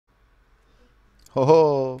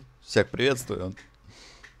Ого! Всех приветствую!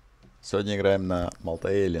 Сегодня играем на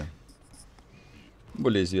Малтаэле,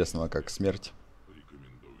 более известного как смерть.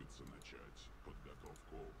 Рекомендуется начать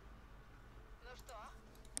подготовку. Ну что,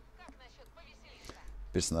 как насчет повеселиться?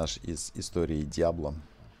 Персонаж из истории Диабло.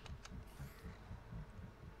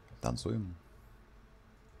 Танцуем.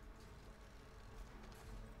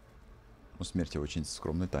 У смерти очень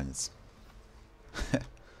скромный танец.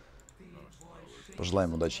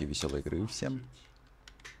 Пожелаем удачи и веселой игры всем.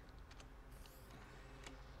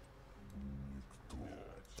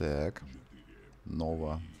 Так.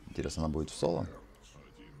 Нова. Интересно, она будет в соло?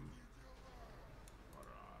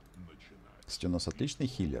 Кстати, у нас отличный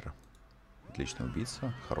хиллер. Отличный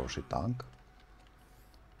убийца. Хороший танк.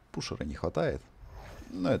 Пушера не хватает.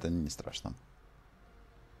 Но это не страшно.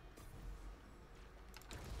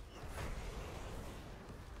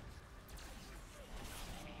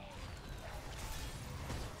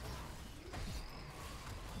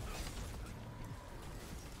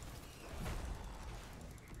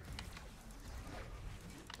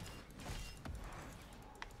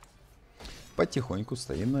 Потихоньку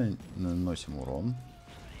стоим, наносим урон.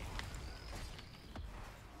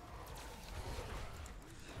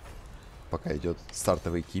 Пока идет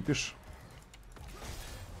стартовый кипиш.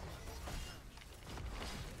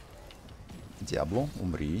 Диабло,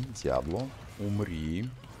 умри. Диабло, умри.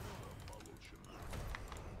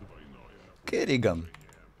 Керриган.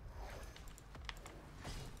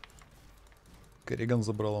 Керриган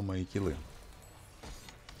забрала мои киллы.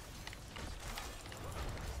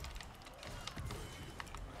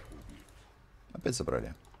 Опять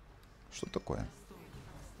забрали. Что такое?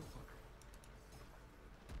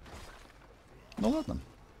 Ну ладно.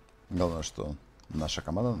 Главное, что наша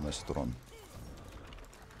команда наносит урон.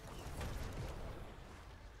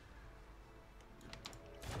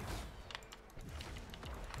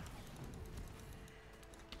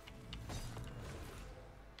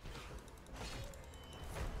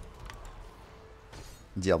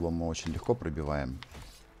 Диабло мы очень легко пробиваем.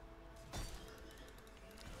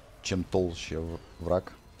 Чем толще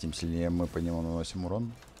враг, тем сильнее мы по нему наносим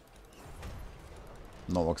урон.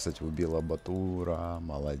 Нова, кстати, убила Батура.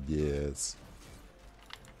 Молодец.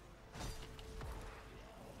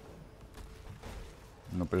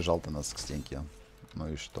 Ну, прижал ты нас к стенке. Ну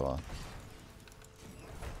и что?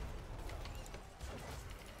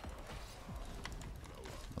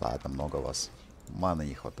 Ладно, много вас. Маны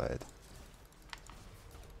не хватает.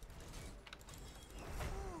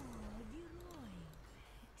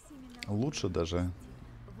 Лучше даже...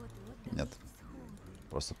 Нет.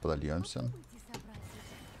 Просто подольемся.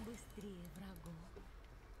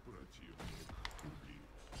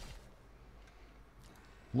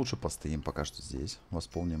 Лучше постоим пока что здесь.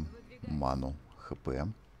 Восполним ману, хп.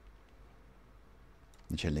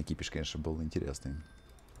 Начальный кипиш, конечно, был интересный.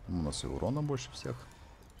 У нас и урона больше всех.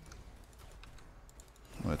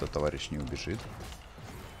 Но этот товарищ не убежит.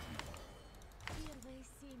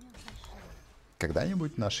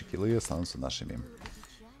 Когда-нибудь наши киллы останутся нашими.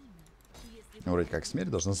 Вроде как смерть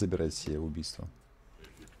должна забирать все убийства.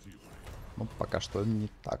 Но пока что не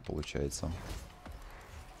так получается.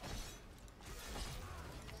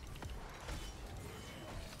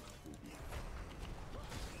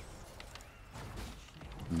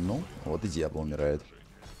 Ну, вот и Диабло умирает.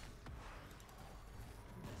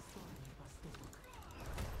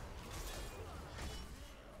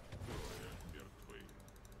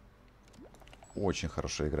 Очень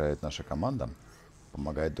хорошо играет наша команда.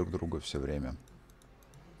 Помогает друг другу все время.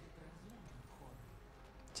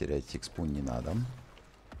 Терять экспу не надо.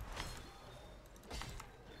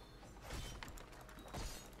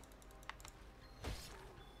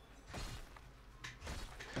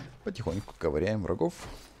 Потихоньку ковыряем врагов.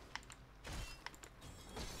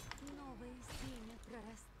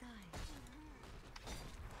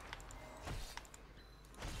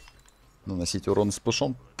 Наносить урон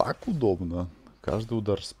сплэшом так удобно. Каждый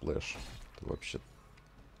удар сплэш. Это вообще...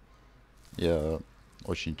 Я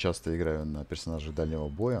очень часто играю на персонажей дальнего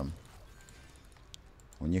боя.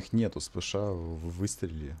 У них нету сплэша в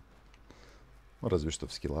выстреле. Ну, разве что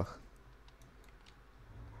в скиллах.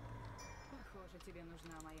 Похоже, тебе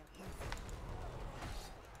нужна моя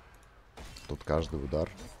Тут каждый удар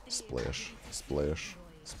сплэш, сплэш,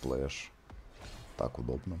 сплэш. Так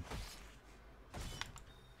удобно.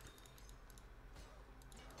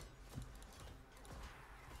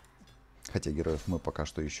 Хотя героев мы пока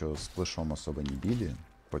что еще с сплэшом особо не били.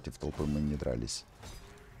 Против толпы мы не дрались.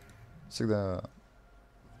 Всегда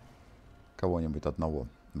кого-нибудь одного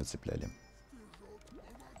выцепляли.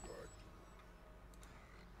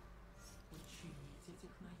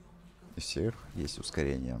 У всех есть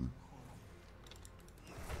ускорение.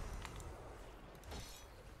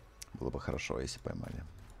 было бы хорошо, если поймали.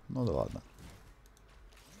 Ну да ладно.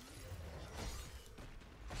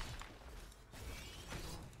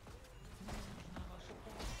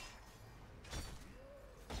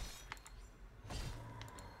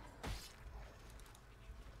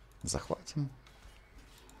 Захватим.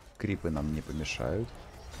 Крипы нам не помешают.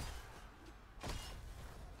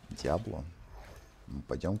 Диабло.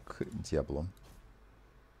 Пойдем к Диабло.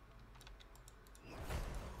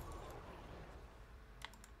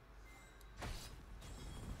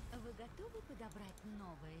 Вы готовы подобрать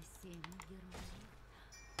новое семя героев?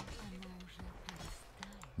 Она уже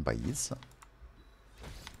подрастает. Боится?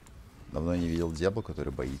 Давно не видел Диабло,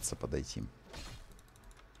 который боится подойти.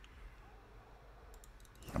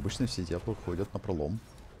 Обычно все Диабло ходят на пролом.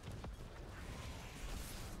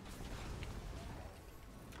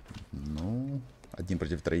 Ну, 1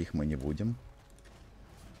 против 3 мы не будем.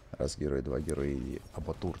 Раз герой, 2 героя и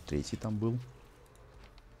Абатур 3 там был.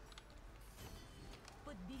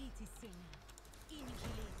 Подберите семя и не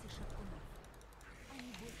жалейте шапунов.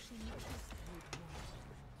 Они больше не чувствуют боли.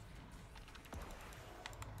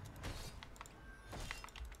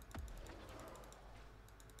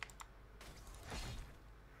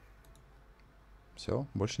 Все,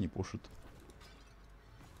 больше не пушит.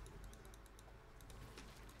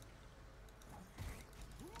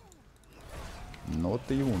 Ну вот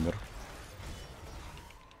ты и умер.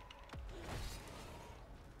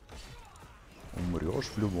 Умрешь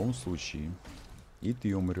в любом случае. И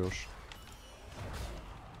ты умрешь.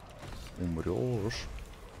 Умрешь.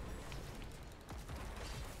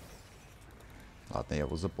 Ладно, я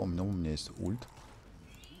его запомнил. У меня есть ульт.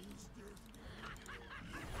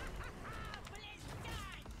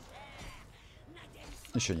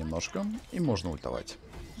 Еще немножко. И можно ультовать.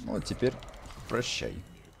 Вот теперь прощай.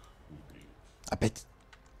 Опять.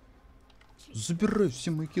 Забирай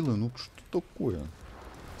все мои киллы. Ну что такое?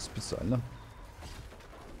 Специально.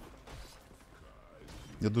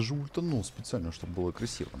 Я даже ультанул специально, чтобы было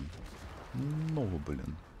красиво. Ну,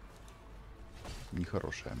 блин.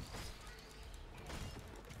 Нехорошее.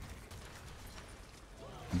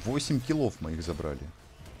 8 киллов моих забрали.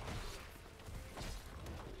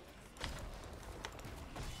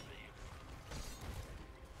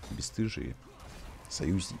 Бесстыжие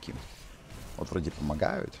союзники. Вот вроде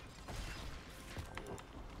помогают.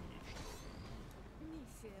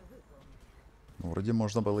 Миссия выполнена. Ну, вроде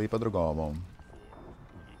можно было и по-другому.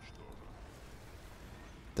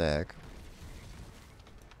 Так.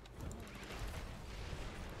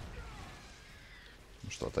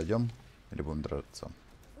 Ну что, отойдем? Или будем драться?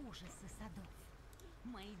 Ужасы садов.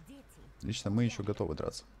 Мои дети. Лично мы еще готовы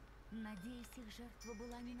драться. Надеюсь, их жертва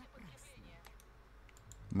была не напрасной.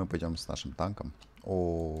 Мы пойдем с нашим танком.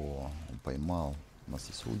 О, он поймал. У нас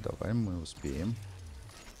есть ульт, давай мы успеем.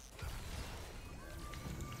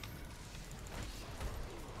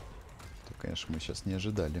 То, конечно, мы сейчас не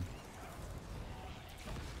ожидали.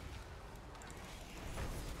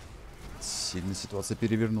 Сильно ситуация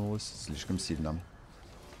перевернулась. Слишком сильно.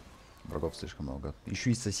 Врагов слишком много.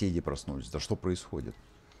 Еще и соседи проснулись. Да что происходит?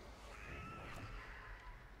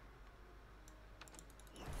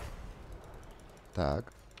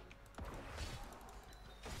 Так.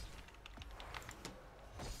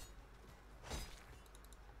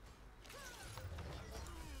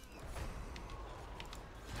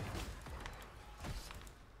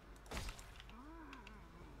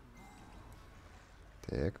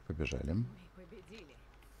 Так, побежали. Мы победили.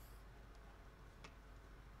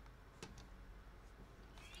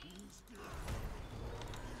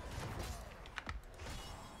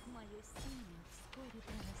 Мое семя вскоре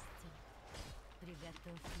прорастет.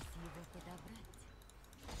 Приготовьтесь его подобрать.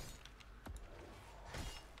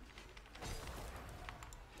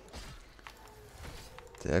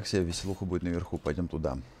 Так, вся веселуха будет наверху. Пойдем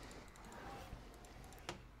туда.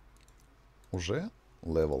 Уже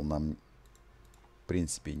левел нам, в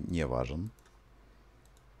принципе, не важен.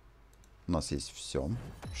 У нас есть все,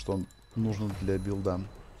 что нужно для билда.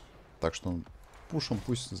 Так что пушем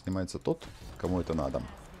пусть занимается тот, кому это надо.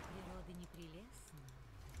 Разве природа не прелестна?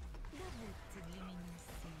 Добудьте для меня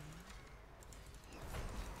семя.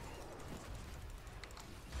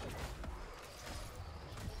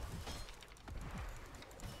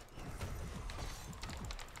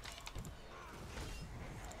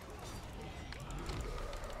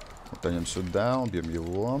 Утонем сюда, убьем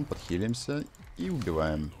его, подхилимся и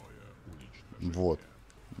убиваем. Вот.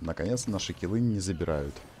 Наконец-то наши киллы не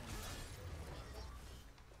забирают.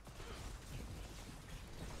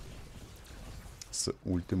 С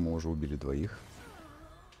ульты мы уже убили 2.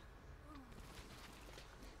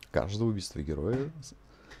 Каждое убийство героя,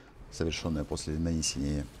 совершенное после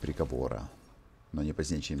нанесения приговора, но не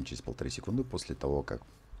позднее, чем через 1,5 секунды после того, как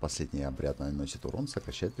последний обряд наносит урон,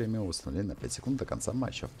 сокращает время восстановления на 5 секунд до конца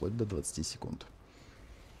матча, вплоть до 20 секунд.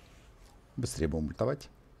 Быстрее будем ультовать,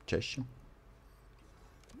 чаще.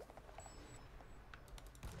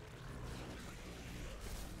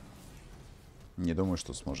 Не думаю,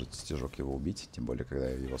 что сможет стежок его убить, тем более, когда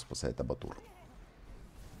его спасает Абатур.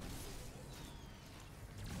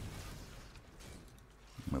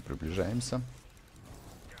 Мы приближаемся.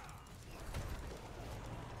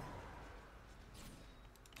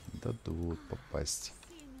 Дадут попасть.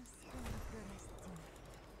 Семя скоро прорастет.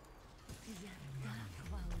 Я так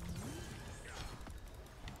волнуюсь.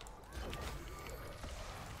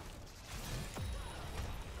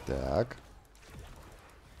 Так.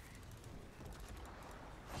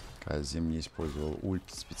 Казим не использовал ульт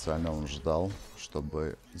специально, он ждал,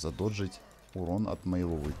 чтобы задоджить урон от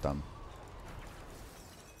моего ульта.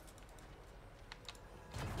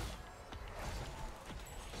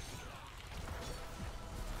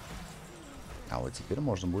 А вот теперь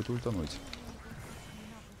можно будет ультануть.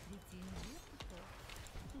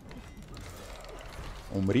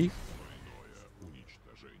 Умри.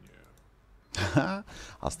 Ха,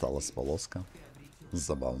 осталась полоска.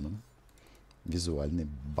 Забавно. Визуальный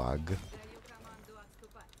баг.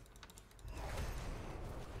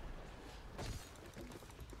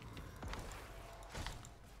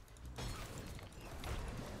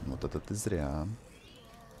 Вот это ты зря.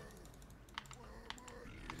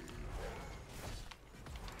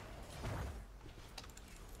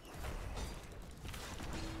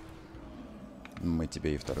 Мы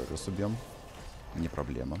тебя и второй раз убьем. Не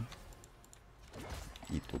проблема.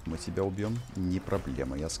 И тут мы тебя убьем. Не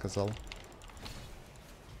проблема, я сказал.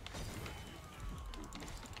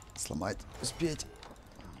 Сломать. Успеть.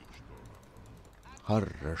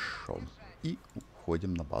 Хорошо. И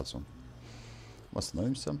уходим на базу.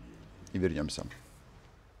 Восстановимся и вернемся.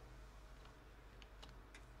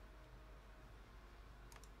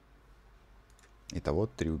 Итого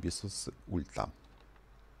 3 убийства с ульта.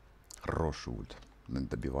 Хороший ульт на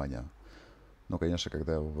добивание. Но, конечно,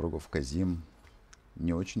 когда у врагов казим,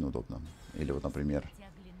 не очень удобно. Или вот, например,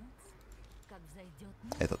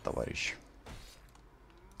 этот товарищ.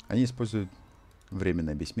 Они используют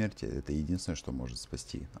временное бессмертие. Это единственное, что может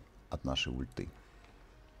спасти от нашей ульты.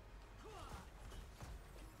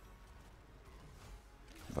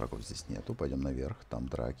 Врагов здесь нету. Пойдем наверх. Там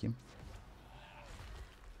драки.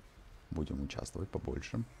 Будем участвовать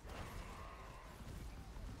побольше.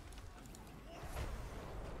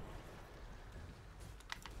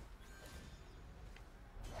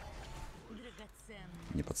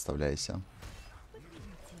 Не подставляйся.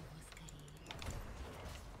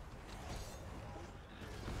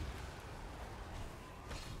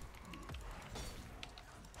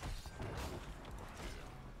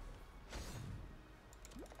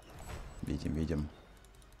 Видим, видим.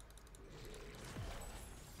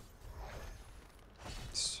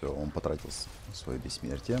 Все, он потратил свое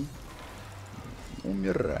бессмертие.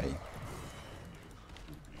 Умирай.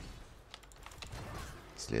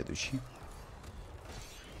 Следующий.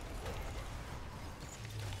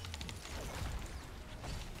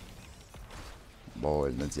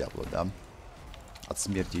 Больно, дьявол, да? От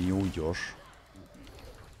смерти не уйдешь.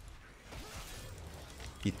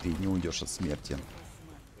 И ты не уйдешь от смерти.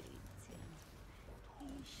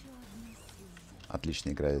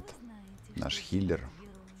 Отлично играет наш хиллер.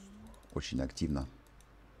 Очень активно.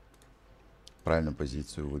 Правильную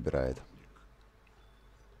позицию выбирает.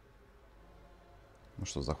 Ну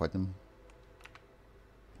что, захватим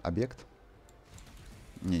объект?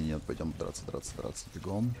 Нет, пойдем драться,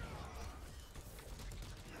 бегом.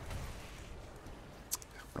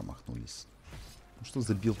 Промахнулись. Ну что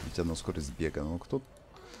за билд у тебя на скорость бега? Ну кто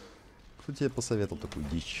тебе посоветовал такую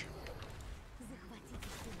дичь?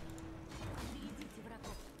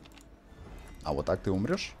 А вот так ты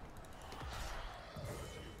умрешь?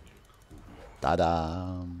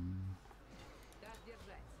 Та-дам!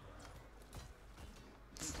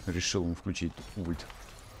 Решил ему включить ульт,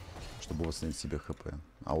 чтобы восстановить себе хп.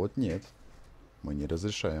 А вот нет. Мы не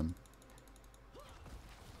разрешаем.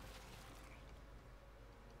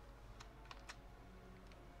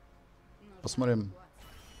 Посмотрим,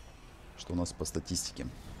 что у нас по статистике.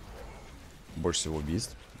 Больше всего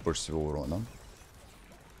убийств, больше всего урона.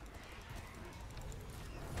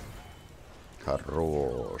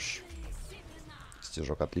 Хорош.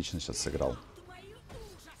 Стежок отлично сейчас сыграл.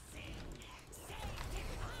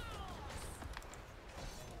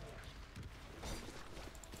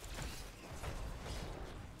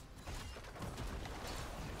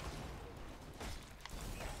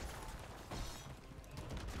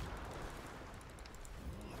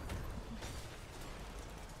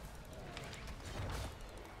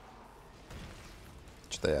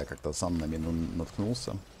 Что-то я как-то сам на мину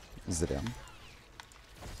наткнулся. Зря.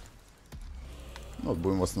 Ну, вот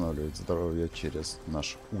будем восстанавливать здоровье через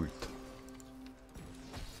наш ульт.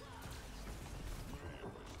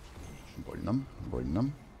 Больно,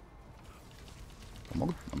 больно.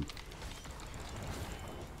 Помогут нам?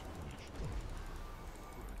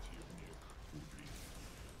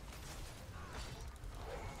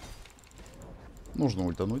 Нужно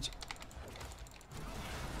ультануть.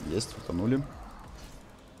 Есть, ультанули.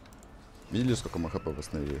 Видели, сколько мы хп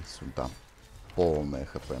восстановили с ульта? Полное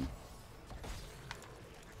хп.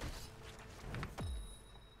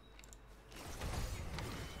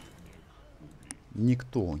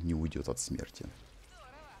 Никто не уйдет от смерти.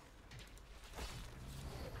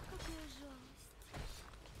 Какая жалость.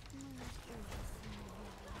 Мы ужасно любим.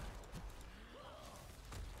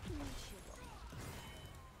 Ничего.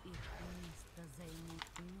 Их место займут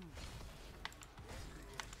мы.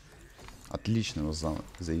 Отличное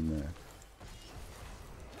взаимное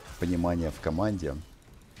понимание в команде.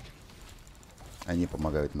 Они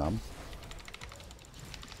помогают нам.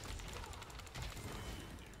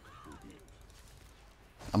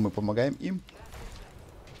 А мы помогаем им.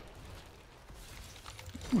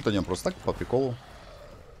 Утонем просто так, по приколу.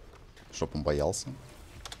 Чтоб он боялся.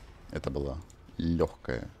 Это была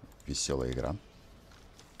легкая, веселая игра.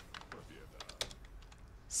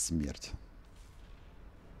 Смерть.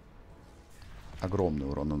 Огромный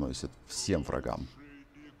урон наносит всем врагам.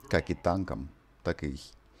 Как и танкам, так и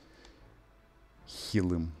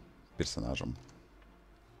хилым персонажам.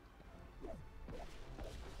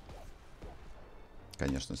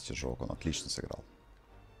 Конечно, стежок, он отлично сыграл.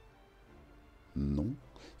 Ну,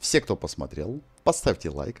 все, кто посмотрел, поставьте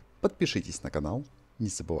лайк, подпишитесь на канал. Не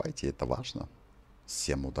забывайте, это важно.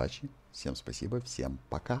 Всем удачи, всем спасибо, всем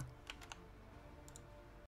пока.